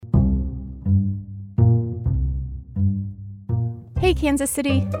Hey, Kansas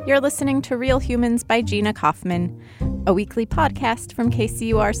City. You're listening to Real Humans by Gina Kaufman, a weekly podcast from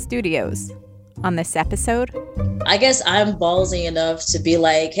KCUR Studios. On this episode, I guess I'm ballsy enough to be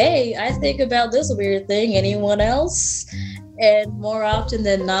like, hey, I think about this weird thing. Anyone else? And more often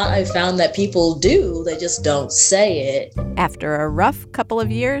than not, I found that people do. They just don't say it. After a rough couple of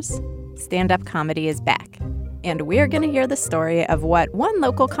years, stand-up comedy is back. And we're going to hear the story of what one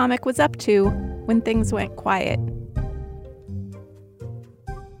local comic was up to when things went quiet.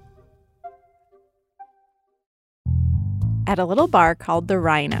 At a little bar called The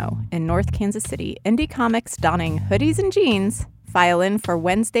Rhino in North Kansas City, indie comics donning hoodies and jeans file in for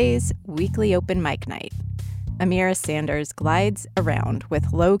Wednesday's weekly open mic night. Amira Sanders glides around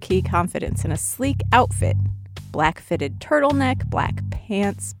with low-key confidence in a sleek outfit. Black-fitted turtleneck, black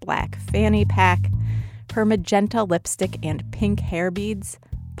pants, black fanny pack. Her magenta lipstick and pink hair beads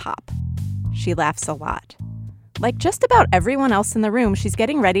pop. She laughs a lot. Like just about everyone else in the room, she's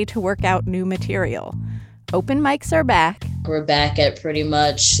getting ready to work out new material. Open mics are back. We're back at pretty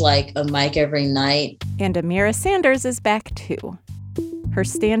much like a mic every night. And Amira Sanders is back too. Her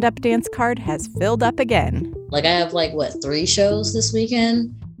stand-up dance card has filled up again. Like I have 3 shows this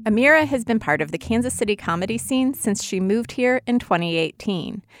weekend? Amira has been part of the Kansas City comedy scene since she moved here in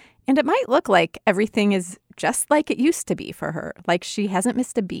 2018. And it might look like everything is just like it used to be for her, like she hasn't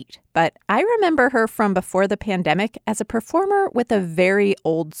missed a beat. But I remember her from before the pandemic as a performer with a very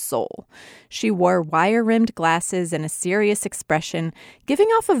old soul. She wore wire-rimmed glasses and a serious expression, giving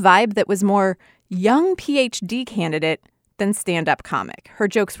off a vibe that was more young PhD candidate than stand-up comic. Her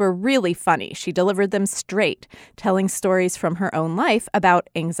jokes were really funny. She delivered them straight, telling stories from her own life about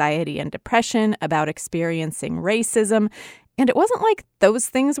anxiety and depression, about experiencing racism. And it wasn't like those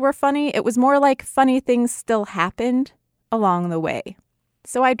things were funny. It was more like funny things still happened along the way.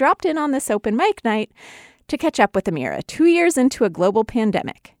 So I dropped in on this open mic night to catch up with Amira 2 years into a global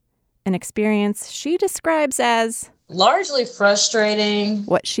pandemic, an experience she describes as largely frustrating.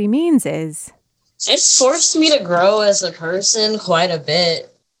 What she means is it's forced me to grow as a person quite a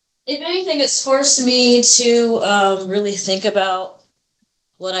bit. If anything, it's forced me to really think about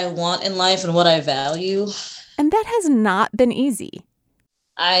what I want in life and what I value. And that has not been easy.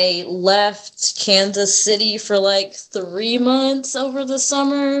 I left Kansas City for 3 months over the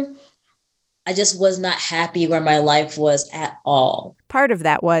summer. I just was not happy where my life was at all. Part of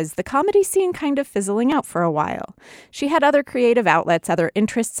that was the comedy scene kind of fizzling out for a while. She had other creative outlets, other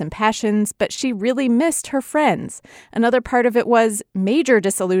interests and passions, but she really missed her friends. Another part of it was major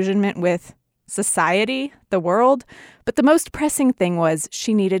disillusionment with society, the world. But the most pressing thing was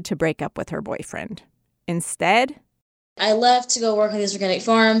she needed to break up with her boyfriend. Instead, I left to go work on these organic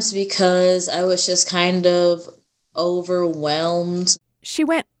farms because I was just kind of overwhelmed. She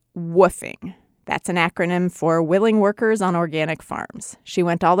went woofing. That's an acronym for Willing Workers on Organic Farms. She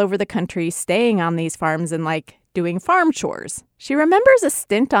went all over the country, staying on these farms and doing farm chores. She remembers a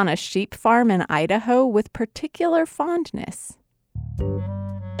stint on a sheep farm in Idaho with particular fondness.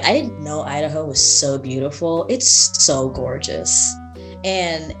 I didn't know Idaho was so beautiful. It's so gorgeous.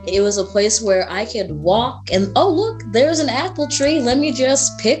 And it was a place where I could walk and, oh, look, there's an apple tree. Let me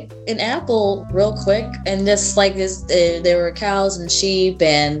just pick an apple real quick. And just there were cows and sheep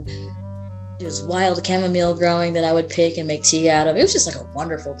and there was wild chamomile growing that I would pick and make tea out of. It was just a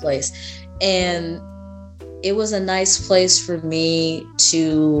wonderful place. And it was a nice place for me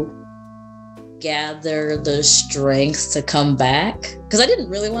to gather the strength to come back because I didn't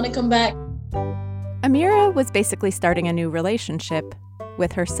really want to come back. Amira was basically starting a new relationship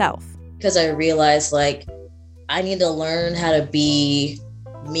with herself. Because I realized I need to learn how to be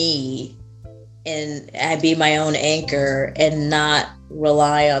me and be my own anchor and not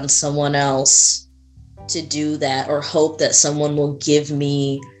rely on someone else to do that or hope that someone will give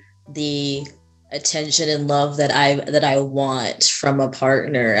me the attention and love that I want from a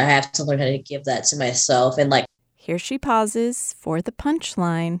partner. I have to learn how to give that to myself. And here she pauses for the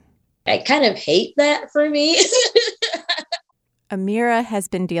punchline. I kind of hate that for me. Amira has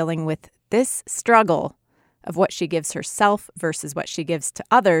been dealing with this struggle of what she gives herself versus what she gives to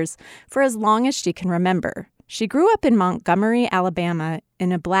others for as long as she can remember. She grew up in Montgomery, Alabama,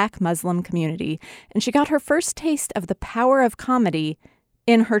 in a Black Muslim community, and she got her first taste of the power of comedy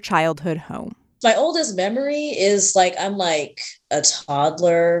in her childhood home. My oldest memory is I'm a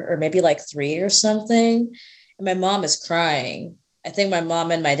toddler or maybe 3 or something, and my mom is crying. I think my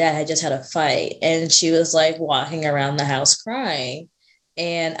mom and my dad had just had a fight and she was walking around the house crying.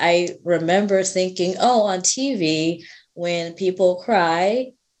 And I remember thinking, oh, on TV, when people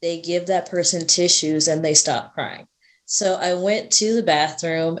cry, they give that person tissues and they stop crying. So I went to the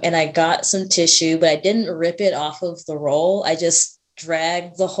bathroom and I got some tissue, but I didn't rip it off of the roll. I just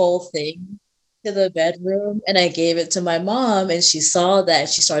dragged the whole thing to the bedroom and I gave it to my mom and she saw that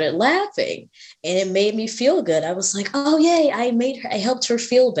she started laughing and it made me feel good. I was like, oh yay, I helped her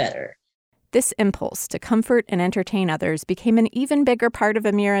feel better. This impulse to comfort and entertain others became an even bigger part of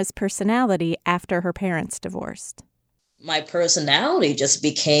Amira's personality after her parents divorced. My personality just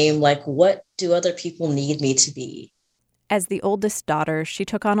became like, what do other people need me to be? As the oldest daughter, she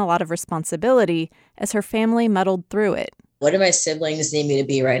took on a lot of responsibility as her family muddled through it. What do my siblings need me to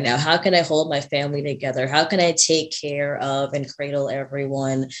be right now? How can I hold my family together? How can I take care of and cradle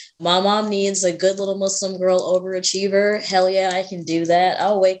everyone? My mom needs a good little Muslim girl overachiever. Hell yeah, I can do that.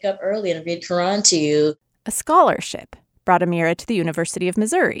 I'll wake up early and read Quran to you. A scholarship brought Amira to the University of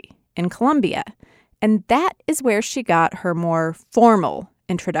Missouri in Columbia, and that is where she got her more formal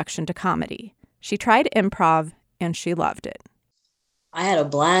introduction to comedy. She tried improv, and she loved it. I had a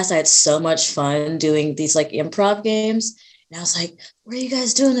blast. I had so much fun doing these like improv games. And I was like, where are you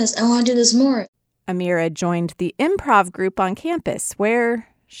guys doing this? I want to do this more. Amira joined the improv group on campus where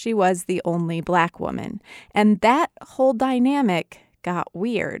she was the only Black woman. And that whole dynamic got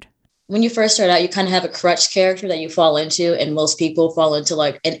weird. When you first start out, you kind of have a crutch character that you fall into. And most people fall into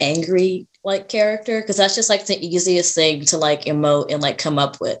like an angry like character because that's just like the easiest thing to like emote and like come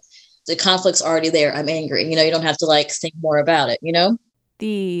up with. The conflict's already there. I'm angry. You don't have to like think more about it,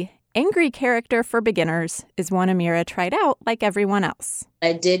 The angry character for beginners is one Amira tried out like everyone else.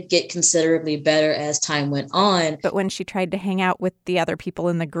 I did get considerably better as time went on. But when she tried to hang out with the other people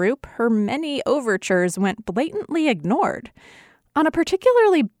in the group, her many overtures went blatantly ignored. On a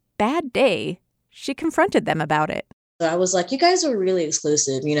particularly bad day, she confronted them about it. I was like, you guys are really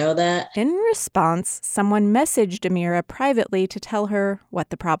exclusive, you know that? In response, someone messaged Amira privately to tell her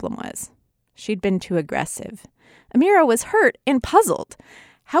what the problem was. She'd been too aggressive. Amira was hurt and puzzled.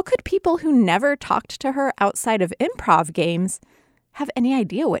 How could people who never talked to her outside of improv games have any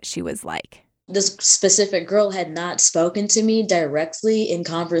idea what she was like? This specific girl had not spoken to me directly in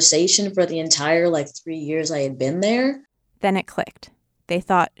conversation for the entire 3 years I had been there. Then it clicked. They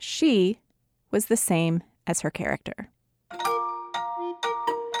thought she was the same as her character.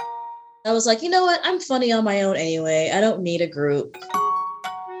 I was like, you know what? I'm funny on my own anyway. I don't need a group.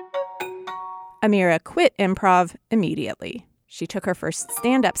 Amira quit improv immediately. She took her first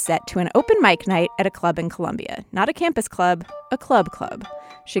stand-up set to an open mic night at a club in Columbia. Not a campus club, a club.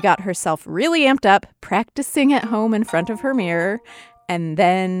 She got herself really amped up, practicing at home in front of her mirror, and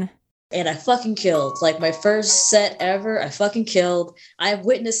then... And I fucking killed. My first set ever, I fucking killed. I have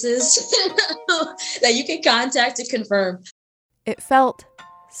witnesses that you can contact to confirm. It felt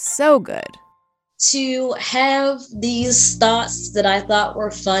so good. To have these thoughts that I thought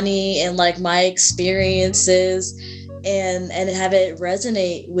were funny and my experiences and have it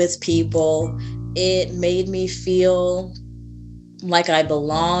resonate with people, it made me feel like I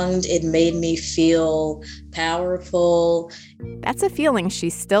belonged. It made me feel powerful. That's a feeling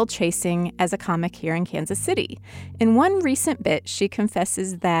she's still chasing as a comic here in Kansas City. In one recent bit, she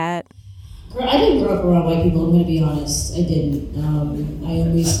confesses that... I didn't grow up around white people, I'm going to be honest. I didn't. I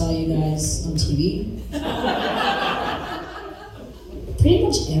only saw you guys on TV. Pretty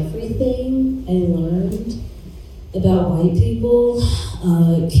much everything I learned about white people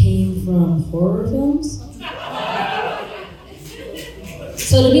came from horror films.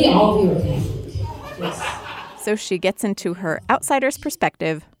 So to me, all of you are Catholic. Yes. So she gets into her outsider's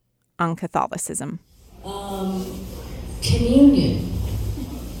perspective on Catholicism. Communion.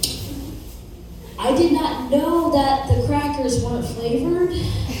 I did not know that the crackers weren't flavored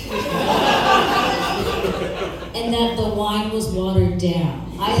and that the wine was watered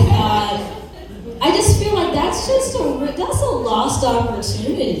down. I just feel like that's a lost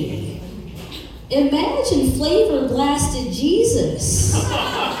opportunity. Imagine flavor blasted Jesus.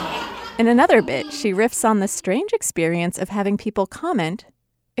 In another bit, she riffs on the strange experience of having people comment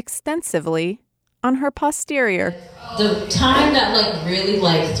extensively on her posterior. The time that really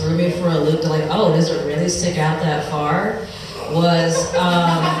threw me for a loop to does it really stick out that far was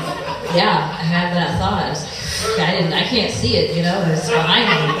I had that thought. I was I can't see it, it's behind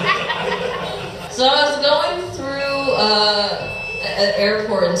me. So I was going through an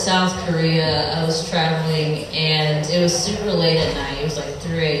airport in South Korea. I was traveling and it was super late at night. It was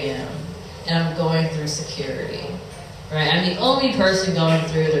 3 a.m. and I'm going through security. Right, I'm the only person going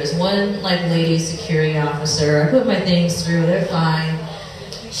through. There's one lady security officer. I put my things through, they're fine.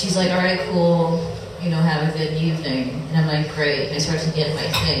 She's all right, cool, have a good evening. And I'm great. And I start to get my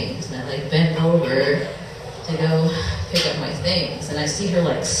things. And I bend over to go pick up my things. And I see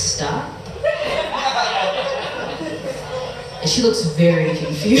her stop. And she looks very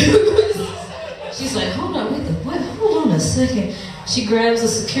confused. She's hold on, what? Hold on a a second. She grabs a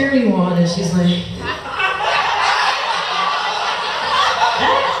security wand and she's like,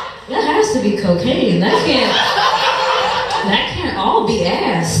 that has to be cocaine. That can't all be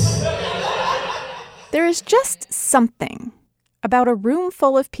ass. There is just something about a room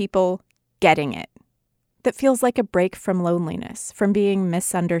full of people getting it that feels like a break from loneliness, from being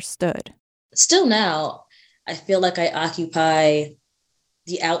misunderstood. Still now, I feel like I occupy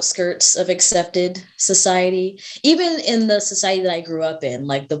the outskirts of accepted society. Even in the society that I grew up in,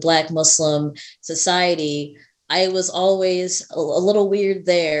 like the Black Muslim society, I was always a little weird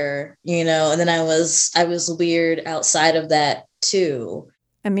there, and then I was weird outside of that too.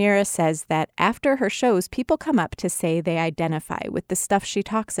 Ameera says that after her shows, people come up to say they identify with the stuff she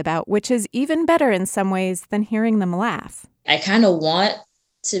talks about, which is even better in some ways than hearing them laugh. I kind of want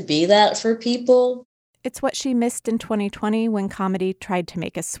to be that for people. It's what she missed in 2020 when comedy tried to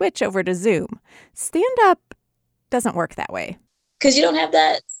make a switch over to Zoom. Stand-up doesn't work that way. Because you don't have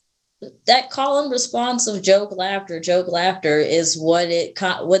that call and response of joke laughter is what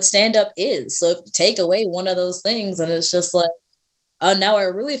stand-up is. So if you take away one of those things and it's just like, oh, now I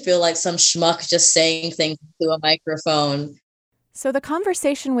really feel like some schmuck just saying things through a microphone. So the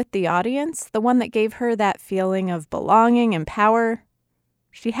conversation with the audience, the one that gave her that feeling of belonging and power,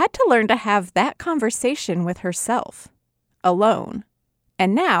 she had to learn to have that conversation with herself, alone.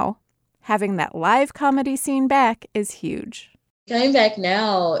 And now, having that live comedy scene back is huge. Coming back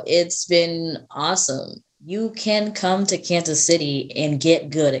now, it's been awesome. You can come to Kansas City and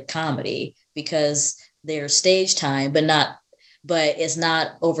get good at comedy because there's stage time, but it's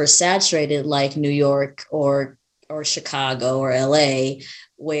not oversaturated like New York or Chicago or LA,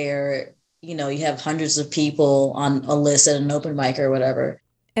 where, you have hundreds of people on a list at an open mic or whatever.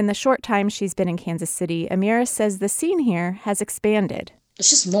 In the short time she's been in Kansas City, Ameera says the scene here has expanded. It's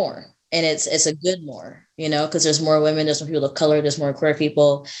just more. And it's a good more, because there's more women, there's more people of color, there's more queer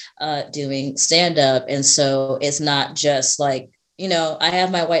people doing stand-up. And so it's not just like, I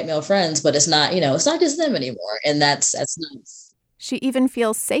have my white male friends, but it's not just them anymore. And that's nice. She even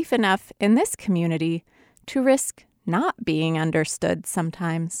feels safe enough in this community to risk not being understood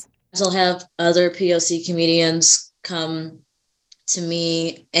sometimes. I'll have other POC comedians come to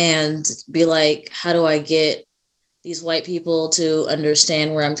me and be like, how do I get these white people to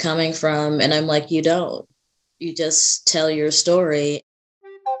understand where I'm coming from? And I'm like, you don't. You just tell your story.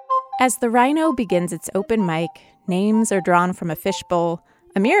 As the Rhino begins its open mic, names are drawn from a fishbowl.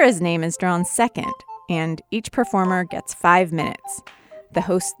 Ameera's name is drawn second, and each performer gets 5 minutes. The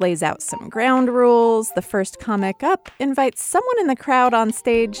host lays out some ground rules. The first comic up invites someone in the crowd on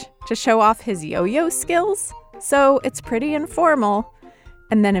stage to show off his yo-yo skills. So it's pretty informal.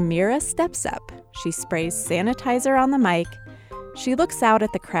 And then Ameera steps up. She sprays sanitizer on the mic. She looks out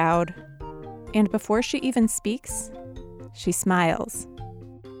at the crowd. And before she even speaks, she smiles.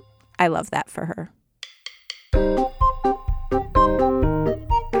 I love that for her.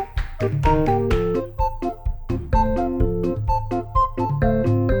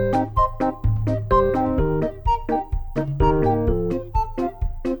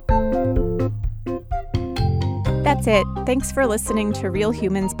 That's it. Thanks for listening to Real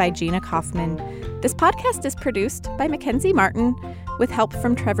Humans by Gina Kaufman. This podcast is produced by Mackenzie Martin with help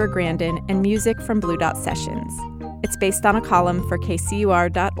from Trevor Grandin and music from Blue Dot Sessions. It's based on a column for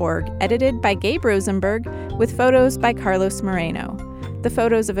KCUR.org, edited by Gabe Rosenberg, with photos by Carlos Moreno. The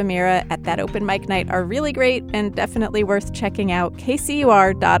photos of Ameera at that open mic night are really great and definitely worth checking out,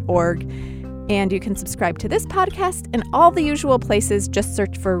 KCUR.org. And you can subscribe to this podcast in all the usual places. Just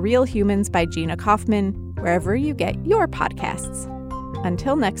search for Real Humans by Gina Kaufman, wherever you get your podcasts.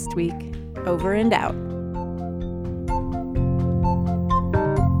 Until next week, over and out.